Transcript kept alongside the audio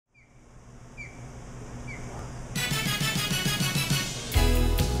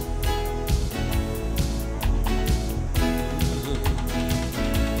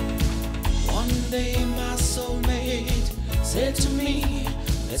to me.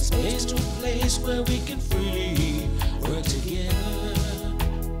 Let's place to a place where we can freely work together.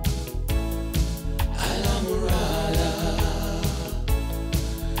 Islamorada,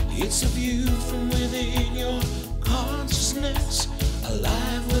 it's a view from within your consciousness,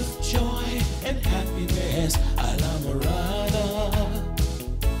 alive with joy and happiness. Islamorada,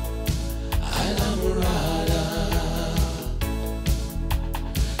 Islamorada,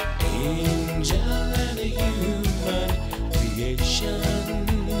 angel and a human creation.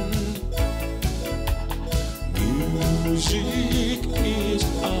 Music is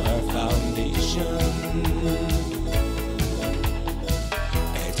our foundation.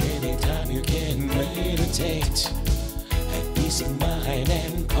 At any time you can meditate, have peace of mind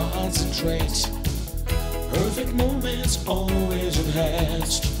and concentrate. Perfect moments always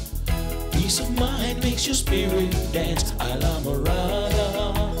enhanced. Peace of mind makes your spirit dance.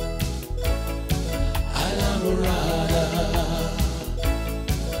 Islamorada, Islamorada,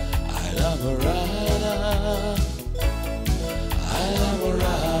 Islamorada, Islamorada.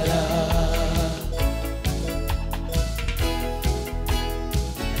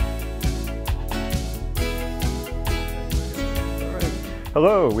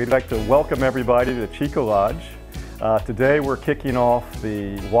 Hello, we'd like to welcome everybody to Cheeca Lodge. Today we're kicking off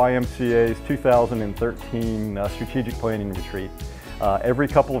the YMCA's 2013 Strategic Planning Retreat. Every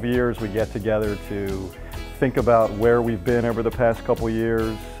couple of years we get together to think about where we've been over the past couple of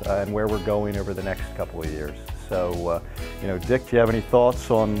years and where we're going over the next couple of years. So, Dick, do you have any thoughts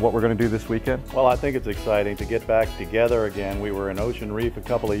on what we're going to do this weekend? Well, I think it's exciting to get back together again. We were in Ocean Reef a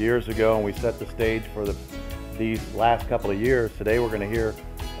couple of years ago and we set the stage for these last couple of years. Today we're going to hear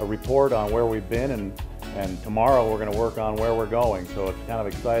a report on where we've been, and tomorrow we're going to work on where we're going. So it's kind of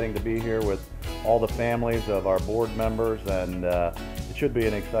exciting to be here with all the families of our board members, and it should be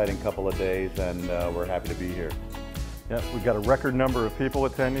an exciting couple of days, and we're happy to be here. Yeah, we've got a record number of people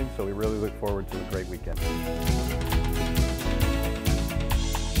attending, so we really look forward to a great weekend.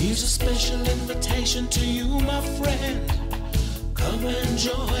 Here's a special invitation to you, my friend. Come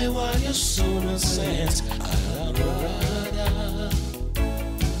enjoy while your soul ascends. Islamorada,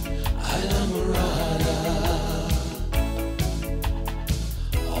 Islamorada.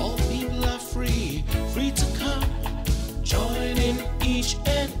 All people are free, free to come, join in each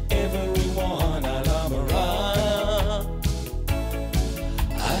and every one. Islamorada,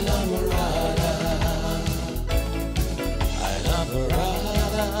 Islamorada,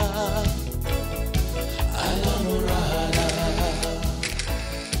 Islamorada, Islamorada.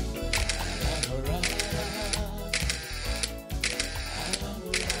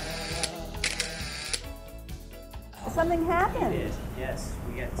 Something happened. It is, yes.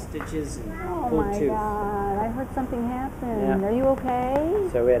 We got stitches and Oh pulled my tooth. God, I heard something happened. Yeah. Are you okay?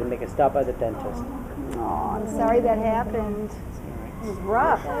 So we had to make a stop by the dentist. Oh, I'm sorry that happened. It was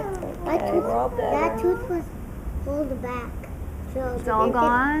rough. That tooth was pulled back. So It's all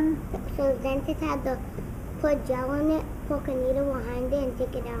gone? So the dentist had to put gel in it, poke a needle behind it, and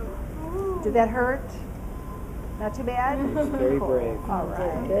take it out. Did that hurt? Not too bad? Very brave. All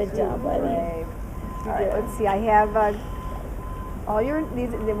right. Good job, buddy. Brave. All right, let's see. I have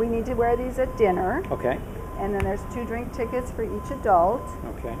we need to wear these at dinner. Okay. And then there's 2 drink tickets for each adult.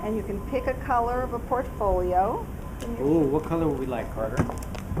 Okay. And you can pick a color of a portfolio. Ooh, what color would we like, Carter?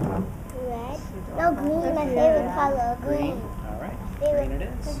 Red. No, green, my favorite color. Green. All right. Favorite. Green it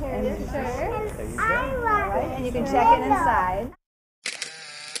is. And you can, There you go. all right, and you can check it inside.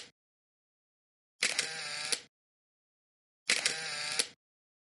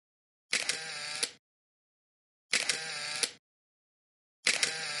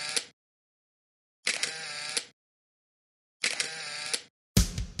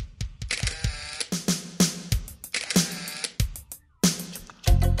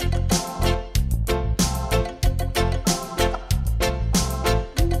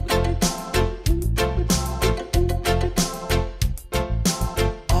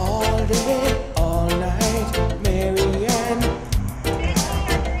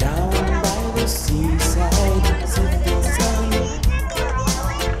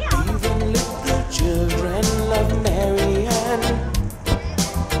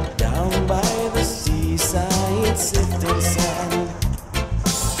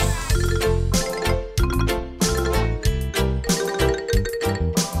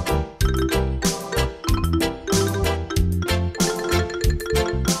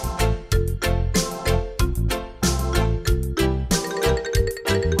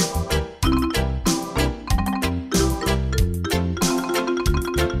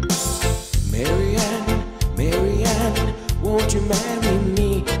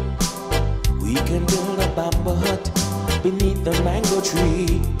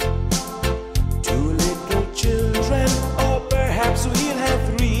 tree. Two little children, or perhaps we'll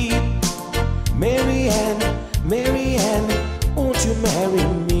have three. Mary Ann, won't you marry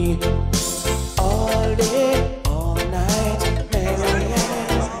me? All day, all night, Mary Ann.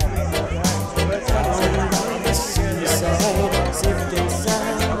 Down by the seaside, sifting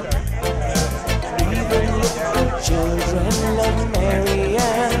sand. Even little children love Mary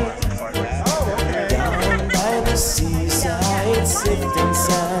Ann. Down by the seaside, sifting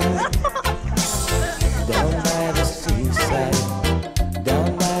sand. Down by the seaside,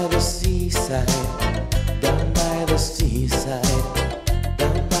 down by the seaside, down by the seaside,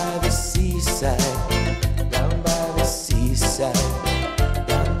 down by the seaside, down by the seaside,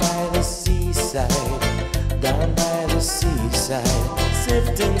 down by the seaside, down by the seaside,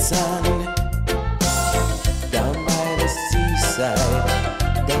 sifting sand. Down by the seaside,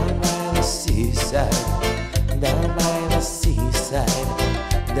 down by the seaside, down by the seaside,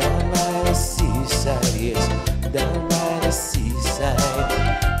 down by the seaside, yes, down by the seaside,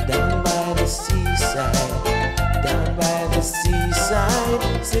 down by the seaside, down by the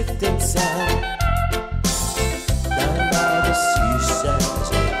seaside, sifting sand. Down by the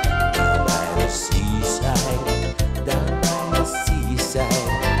seaside, down by the seaside, down by the seaside,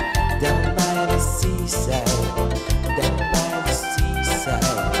 down by the seaside, down by the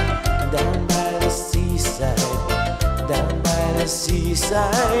seaside, down by the seaside, down by the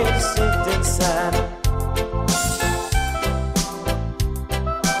seaside, sifting sand.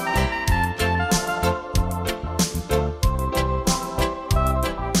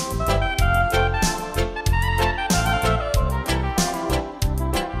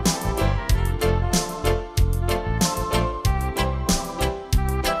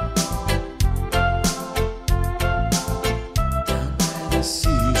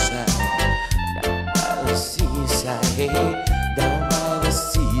 Down by the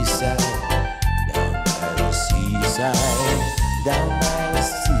seaside, down by the seaside, down by the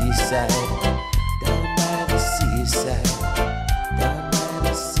seaside, down by the seaside, down by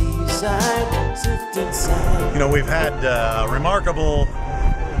the seaside, sifting sand. You know, we've had a remarkable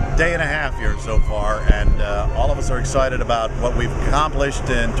day and a half here so far, and all of us are excited about what we've accomplished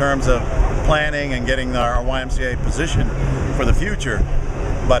in terms of planning and getting our YMCA positioned for the future.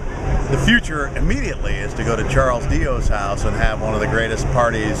 But the future immediately is to go to Charles Dio's house and have one of the greatest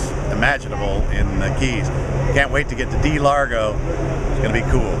parties imaginable in the Keys. Can't wait to get to D Largo. It's going to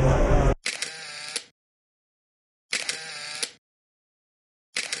be cool.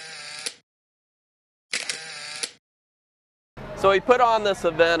 So we put on this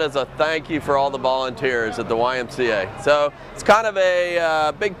event as a thank you for all the volunteers at the YMCA. So it's kind of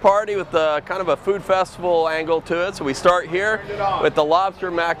a big party with kind of a food festival angle to it. So we start here with the lobster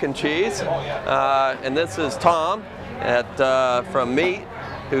mac and cheese. And this is Tom from Meat,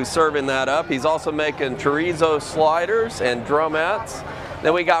 who's serving that up. He's also making chorizo sliders and drumettes.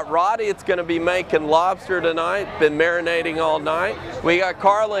 Then we got Roddy, it's going to be making lobster tonight, been marinating all night. We got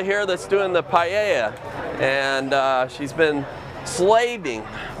Carla here that's doing the paella, and she's been slaving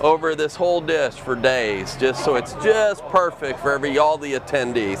over this whole dish for days, just so it's just perfect for all the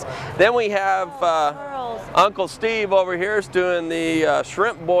attendees. Then we have Uncle Steve over here is doing the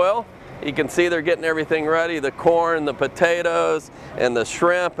shrimp boil. You can see they're getting everything ready, the corn, the potatoes, and the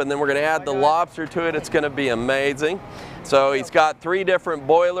shrimp, and then we're going to add the lobster to it. It's going to be amazing. So he's got 3 different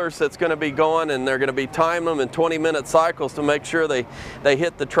boilers that's going to be going, and they're going to be timing them in 20-minute cycles to make sure they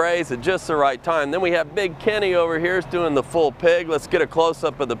hit the trays at just the right time. Then we have Big Kenny over here is doing the full pig. Let's get a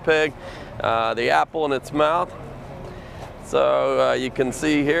close-up of the pig, the apple in its mouth. So you can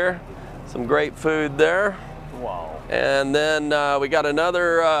see here some great food there. Wow. And then we got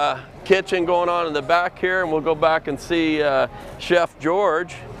another kitchen going on in the back here, and we'll go back and see Chef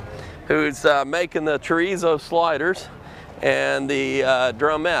George, who's making the chorizo sliders and the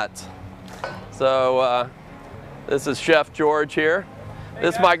drumettes. So this is Chef George here.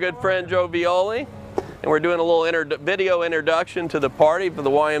 This is my good friend Joe Violi, and we're doing a little video introduction to the party for the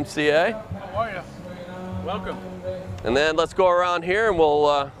YMCA. How are you? Welcome. And then let's go around here and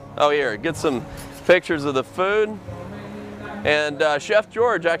we'll, here, get some pictures of the food. And Chef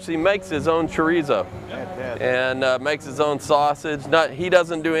George actually makes his own chorizo and makes his own sausage. He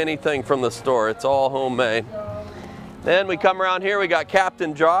doesn't do anything from the store. It's all homemade. Then we come around here, we got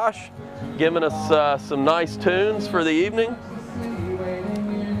Captain Josh giving us some nice tunes for the evening.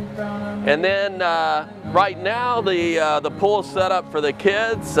 And then right now the pool is set up for the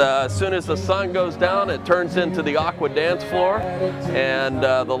kids. As soon as the sun goes down, it turns into the aqua dance floor, and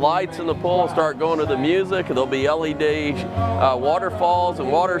the lights in the pool start going to the music. There'll be LED waterfalls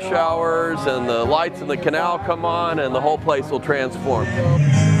and water showers, and the lights in the canal come on, and the whole place will transform.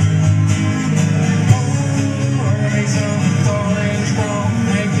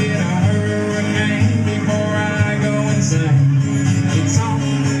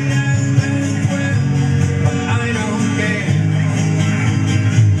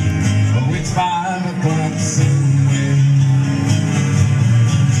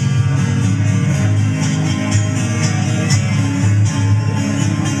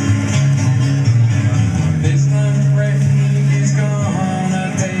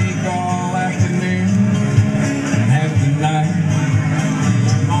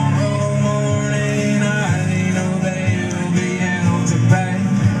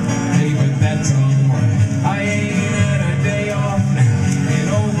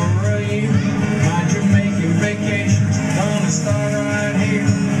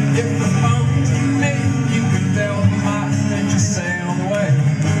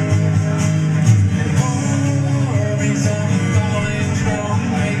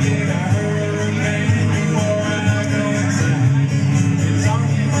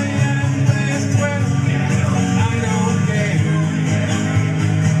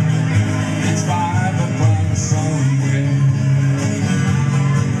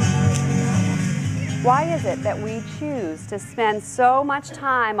 Why is it that we choose to spend so much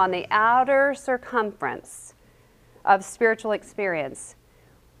time on the outer circumference of spiritual experience,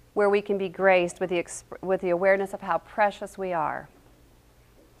 where we can be graced with the awareness of how precious we are?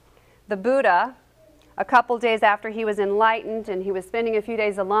 The Buddha, a couple days after he was enlightened and he was spending a few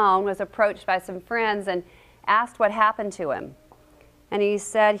days alone, was approached by some friends and asked what happened to him. And he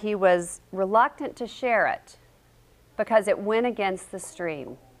said he was reluctant to share it because it went against the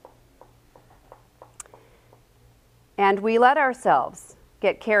stream. And we let ourselves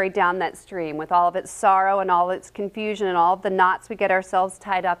get carried down that stream with all of its sorrow and all its confusion and all of the knots we get ourselves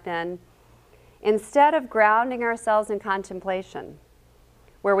tied up in, instead of grounding ourselves in contemplation,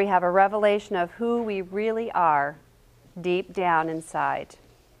 where we have a revelation of who we really are deep down inside.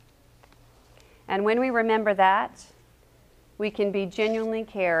 And when we remember that, we can be genuinely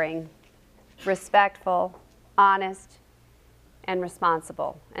caring, respectful, honest, and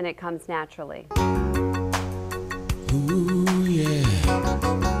responsible, and it comes naturally. Ooh, yeah.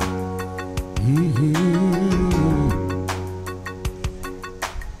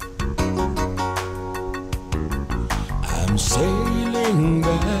 I'm sailing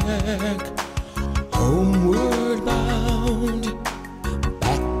back, homeward bound,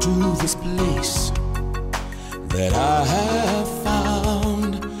 back to this place that I have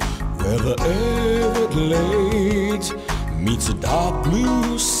found, where the Everglades meets a dark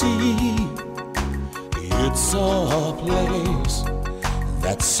blue sea. It's a place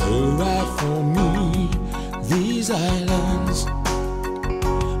that's so right for me. These islands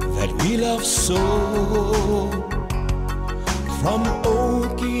that we love so, from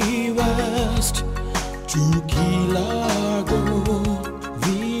Okie West to Key Largo.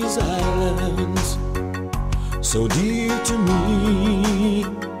 These islands so dear to me,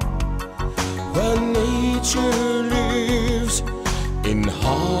 where nature lives in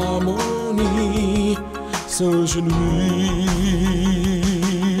harmony. So should we.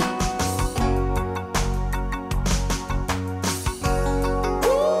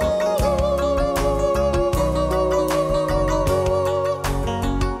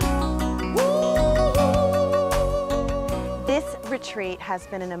 This retreat has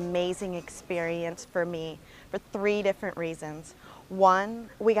been an amazing experience for me for 3 different reasons. 1,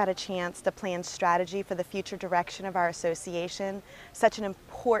 we got a chance to plan strategy for the future direction of our association, such an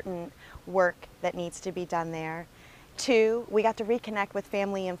important work that needs to be done there. 2, we got to reconnect with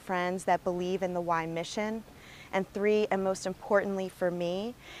family and friends that believe in the Y mission. And 3, and most importantly for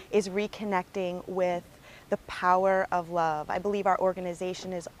me, is reconnecting with the power of love. I believe our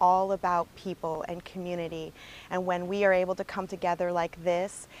organization is all about people and community. And when we are able to come together like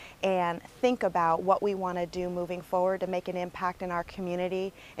this and think about what we want to do moving forward to make an impact in our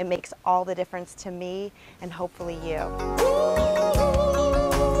community, it makes all the difference to me and hopefully you.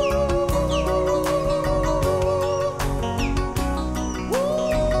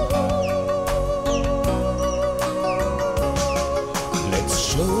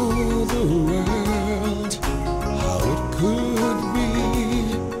 Show the world how it could be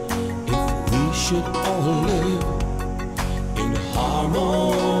if we should all live in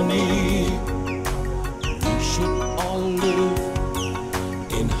harmony. We should all live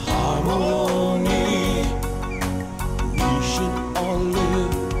in harmony.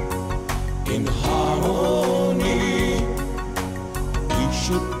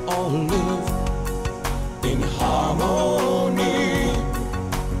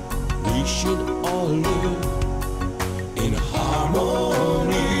 should all live in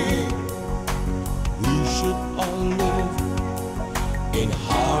harmony. We should all live in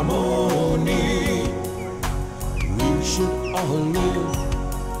harmony. We should all live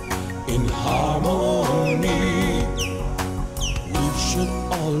in harmony. We should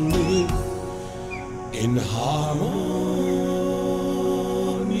all live in harmony.